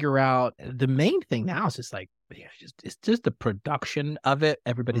figure out. The main thing now is just like it's just the production of it.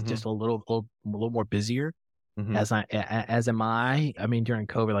 Everybody's just a little more busier. As am I. I mean, during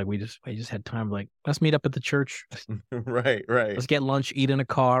COVID, like we just had time. Like, let's meet up at the church. Right. Let's get lunch, eat in a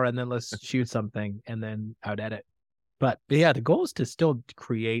car, and then let's shoot something, and then I'd edit. But yeah, the goal is to still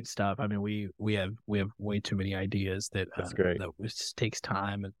create stuff. I mean, we have way too many ideas that that's great. That just takes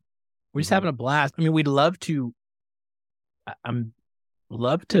time, and we're just having a blast. I mean, we'd love to.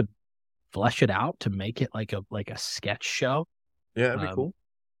 Love to flesh it out to make it like a sketch show. Yeah, that'd be cool.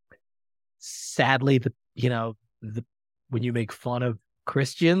 Sadly, when you make fun of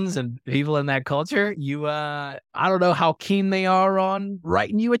Christians and people in that culture, I don't know how keen they are on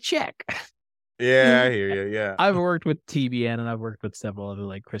writing you a check. Yeah, I hear you. Yeah, I've worked with TBN and I've worked with several other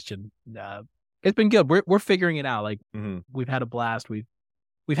like Christian. It's been good. We're figuring it out. Like we've had a blast. We've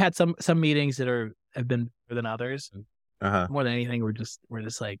had some meetings that have been better than others. More than anything, we're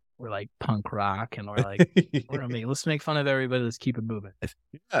like punk rock, and we're like, let's make fun of everybody. Let's keep it moving.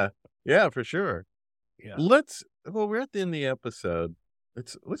 Yeah, for sure. Yeah. We're at the end of the episode.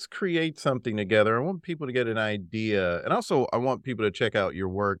 Let's create something together. I want people to get an idea, and also I want people to check out your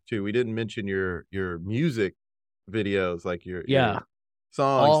work too. We didn't mention your music videos, like your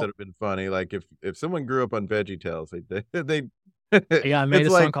songs that have been funny. Like if someone grew up on VeggieTales, they I made a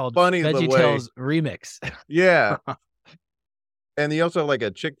song called VeggieTales Remix. Yeah. And you also have like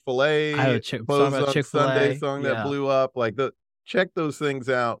a Chick-fil-A Sunday song that blew up. Like check those things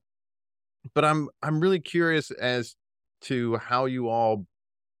out. But I'm really curious as to how you all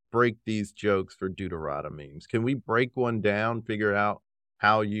break these jokes for Deuteronomy memes. Can we break one down, figure out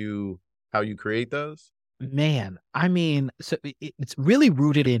how you create those? Man, I mean, so it's really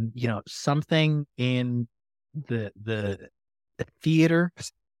rooted in, something in the theater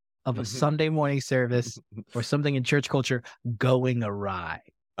of a Sunday morning service or something in church culture going awry.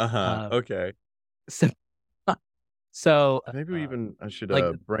 Okay. So maybe I should like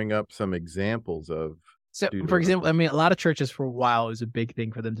bring up some examples of. So, for example, I mean, a lot of churches for a while, it was a big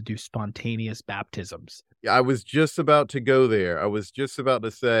thing for them to do spontaneous baptisms. Yeah, I was just about to go there. I was just about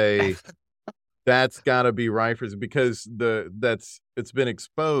to say that's got to be right because it's been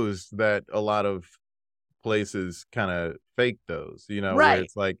exposed that a lot of places kind of fake those, where Right.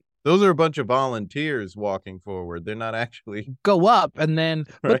 it's like those are a bunch of volunteers walking forward. They're not actually Go up and then,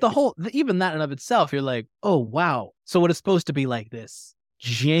 Right. but even that in of itself, you're like, oh, wow. So what it's supposed to be like this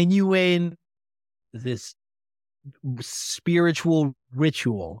genuine, this spiritual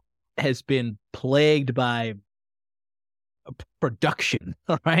ritual has been plagued by production,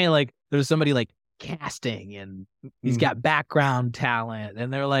 right? Like there's somebody like casting and he's got background talent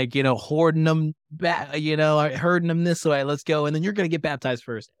and they're like, hoarding them back, herding them this way, let's go. And then you're going to get baptized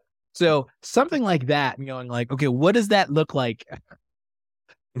first. So something like that and going like, okay, what does that look like?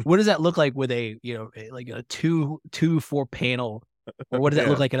 What does that look like with a, like a 4 panel, or what does that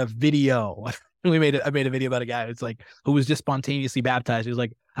look like in a video? I made a video about a guy who's like, who was just spontaneously baptized. He was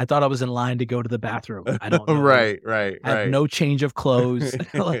like, I thought I was in line to go to the bathroom. I don't know. Right. I have no change of clothes.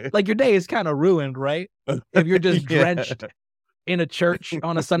 like your day is kind of ruined, right? If you're just drenched in a church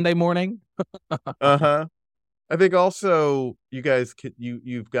on a Sunday morning. Uh-huh. I think also you guys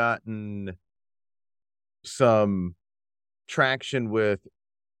you've gotten some traction with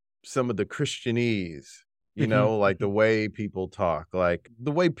some of the Christianese, like the way people talk, like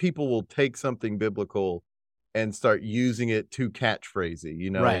the way people will take something biblical and start using it too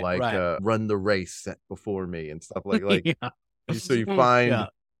catchphrasy, right. Run the race set before me and stuff like Yeah. So you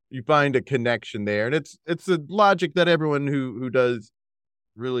find a connection there, and it's a logic that everyone who does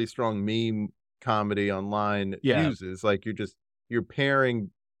really strong meme comedy online uses. Like you're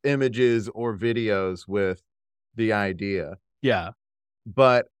pairing images or videos with the idea. Yeah.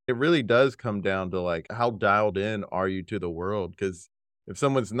 But it really does come down to like how dialed in are you to the world? Because if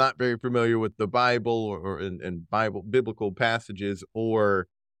someone's not very familiar with the Bible or in biblical passages or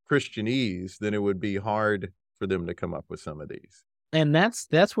Christianese, then it would be hard for them to come up with some of these. And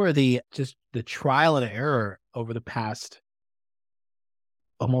that's where the trial and error over the past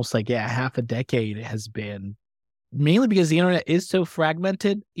almost like half a decade has been, mainly because the internet is so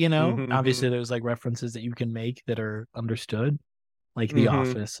fragmented. Obviously there's like references that you can make that are understood, like The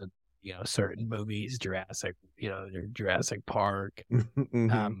Office and certain movies, Jurassic Park,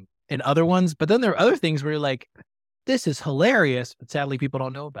 and other ones. But then there are other things where you're like, this is hilarious, but sadly people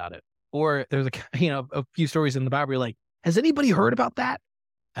don't know about it. Or there's a few stories in the Bible where you're like, has anybody heard about that?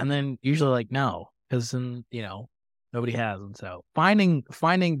 And then usually like, no, because nobody has. And so finding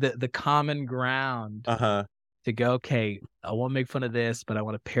the common ground to go, okay, I won't make fun of this, but I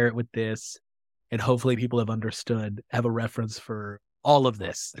want to pair it with this. And hopefully people have a reference for all of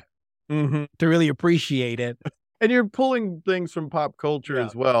this to really appreciate it. And you're pulling things from pop culture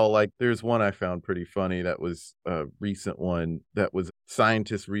as well. Like there's one I found pretty funny that was a recent one that was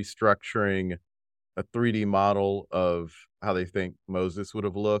scientists restructuring a 3D model of how they think Moses would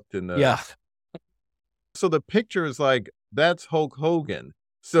have looked in the So the picture is like, that's Hulk Hogan.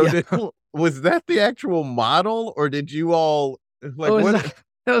 So was that the actual model, or did you all like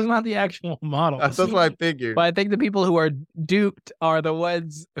That was not the actual model. That's what I figured. But I think the people who are duped are the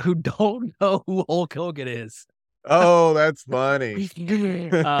ones who don't know who Hulk Hogan is. Oh, that's funny.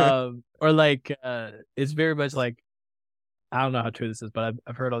 Or like, it's very much like, I don't know how true this is, but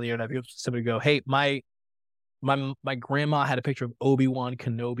I've heard on the internet somebody go, "Hey, my grandma had a picture of Obi-Wan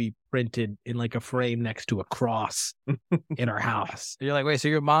Kenobi printed in like a frame next to a cross in her house." And you're like, wait, so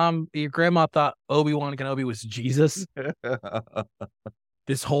your grandma thought Obi-Wan Kenobi was Jesus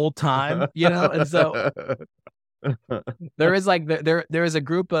this whole time, And so there is like there is a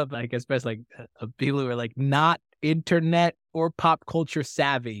group of, I guess, best like of people who are like not internet or pop culture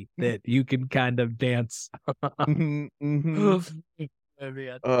savvy that you can kind of dance.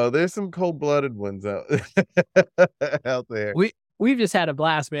 There's some cold-blooded ones out there. We've just had a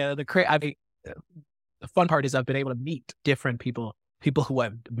blast, man. The fun part is I've been able to meet different people who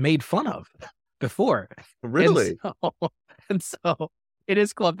I've made fun of before. Really? And so it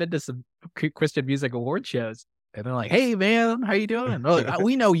is cool. I've been to some Christian music award shows, and they're like, "Hey, man, how you doing?" Like,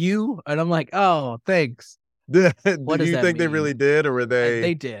 "We know you," and I'm like, "Oh, thanks." Do you think they really did, or were they?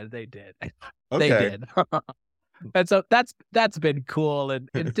 They did. Okay. They did. And so that's been cool, and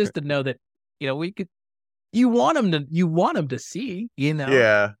just to know that we could. You want them to see,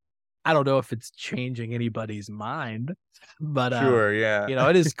 Yeah. I don't know if it's changing anybody's mind, but sure, yeah.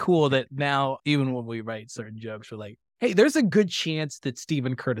 It is cool that now even when we write certain jokes, we're like, hey, there's a good chance that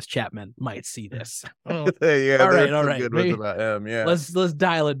Stephen Curtis Chapman might see this. Yeah, all there's some right. good ones about him. Yeah. Let's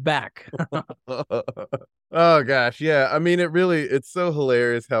dial it back. Oh gosh, yeah. I mean, it's so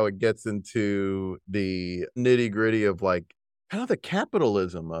hilarious how it gets into the nitty-gritty of like kind of the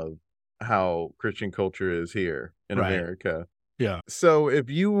capitalism of how Christian culture is here in Right. America. Yeah. So if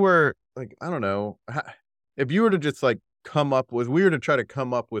you were like, I don't know, if you were to just like we were to try to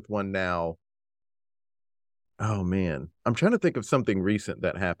come up with one now. Oh man, I'm trying to think of something recent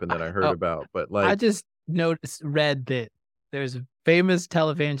that happened that I heard about, but like I just read that there's a famous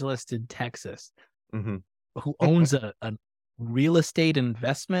televangelist in Texas who owns a real estate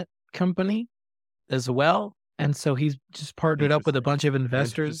investment company as well. And so he's just partnered up with a bunch of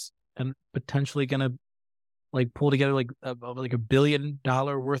investors and potentially going to like pull together like $1 billion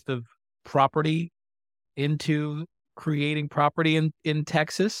worth of property into creating property in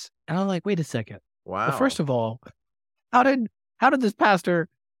Texas. And I'm like, wait a second. Wow. Well, first of all, how did this pastor,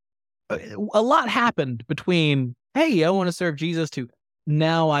 a lot happened between, hey, I want to serve Jesus to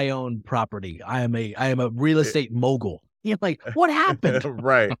now I own property. I am a real estate mogul. You're like, what happened?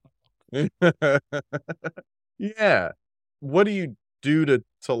 Right. Yeah. What do you do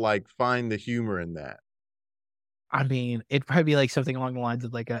to like find the humor in that? I mean, it'd probably be like something along the lines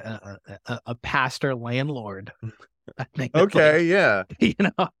of like a pastor landlord. I think okay, like, yeah. You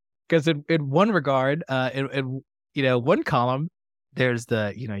know, because in one regard, in one column, there's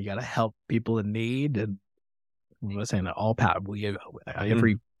the, you got to help people in need, and I'm not saying that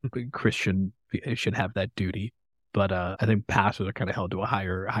every Christian should have that duty, but I think pastors are kind of held to a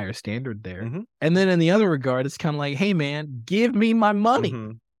higher standard there. And then in the other regard, it's kind of like, hey man, give me my money.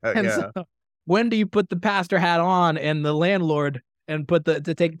 So, when do you put the pastor hat on and the landlord and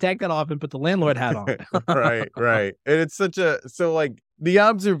take that off and put the landlord hat on? Right. And it's so like the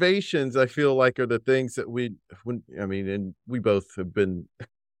observations I feel like are the things that and we both have been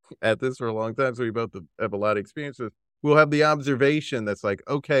at this for a long time, so we both have a lot of experiences. We'll have the observation that's like,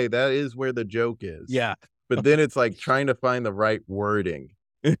 okay, that is where the joke is. Yeah. But then it's like trying to find the right wording.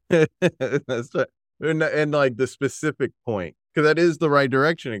 And like the specific point, because that is the right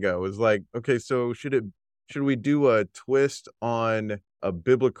direction to go. Is like, okay, so should we do a twist on a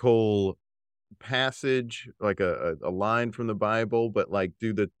biblical passage, like a line from the Bible, but like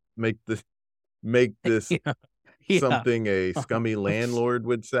make this something a scummy landlord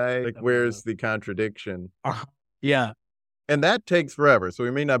would say? Like, where's the contradiction? Yeah. And that takes forever, so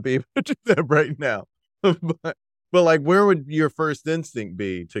we may not be able to do that right now. But like, where would your first instinct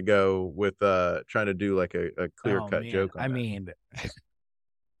be to go with trying to do like a clear-cut joke on that? Mean,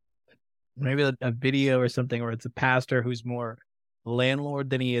 maybe a video or something where it's a pastor who's more landlord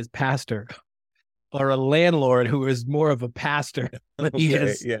than he is pastor, or a landlord who is more of a pastor than he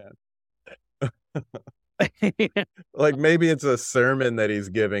is. Yeah. Like maybe it's a sermon that he's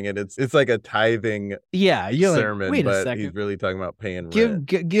giving, and it's like a tithing sermon, like, but he's really talking about paying rent.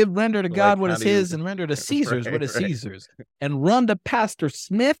 Give render to God what is his, and render to Caesar's what is Caesar's, and run to Pastor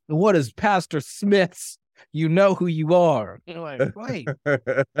Smith. What is Pastor Smith's? You know who you are. You're like, wait.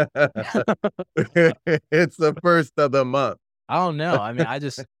 It's the first of the month. I don't know. I mean,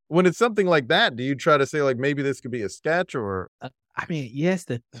 when it's something like that, do you try to say like maybe this could be a sketch or? Yes.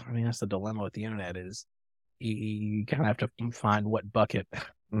 That's the dilemma with the internet is you kind of have to find what bucket.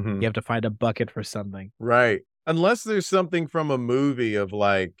 You have to find a bucket for something, right? Unless there's something from a movie of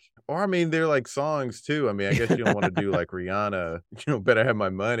like, or I mean, they're like songs too. I mean, I guess you don't want to do like Rihanna. Better have my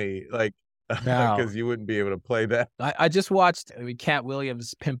money, like. Because you wouldn't be able to play that. I just watched Cat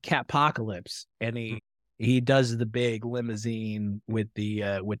Williams' Pimp Catpocalypse, and he does the big limousine with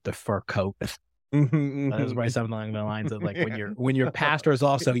the fur coat. That was probably something along the lines of like when your pastor is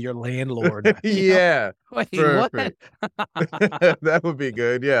also your landlord. Yeah. Wait, what? That would be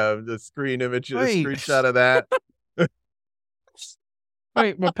good. Yeah, the screen image, a screenshot of that.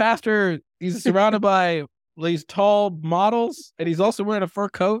 Wait, my pastor, he's surrounded by these tall models, and he's also wearing a fur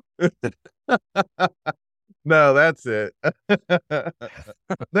coat. No, that's it.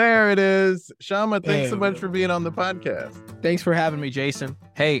 There it is. Shama, thanks so much for being on the podcast. Thanks for having me, Jason.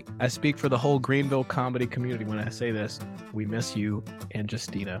 Hey, I speak for the whole Greenville comedy community when I say this. We miss you and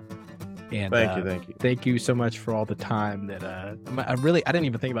Justina. And thank you. Thank you so much for all the time that I didn't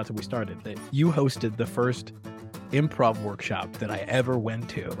even think about till we started that you hosted the first improv workshop that I ever went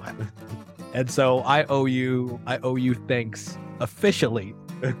to. And so I owe you thanks officially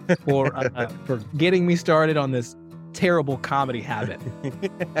for getting me started on this terrible comedy habit.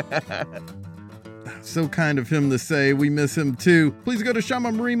 So kind of him to say. We miss him too. Please go to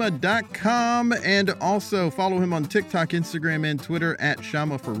shamamrema.com and also follow him on TikTok, Instagram, and Twitter at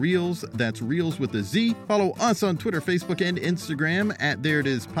Shama for Reels. That's Reels with a Z. Follow us on Twitter, Facebook, and Instagram at There It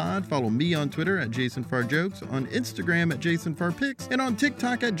Is Pod. Follow me on Twitter at Jason Farr Jokes, on Instagram at Jason Farr Pics, and on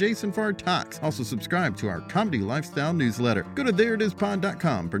TikTok at Jason Farr Talks. Also subscribe to our comedy lifestyle newsletter. Go to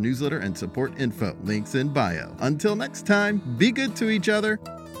thereitispod.com for newsletter and support info. Links in bio. Until next time, be good to each other.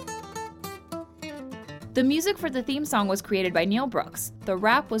 The music for the theme song was created by Neil Brooks. The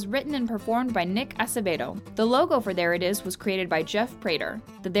rap was written and performed by Nick Acevedo. The logo for There It Is was created by Jeff Prater.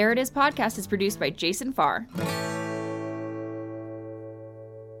 The There It Is podcast is produced by Jason Farr.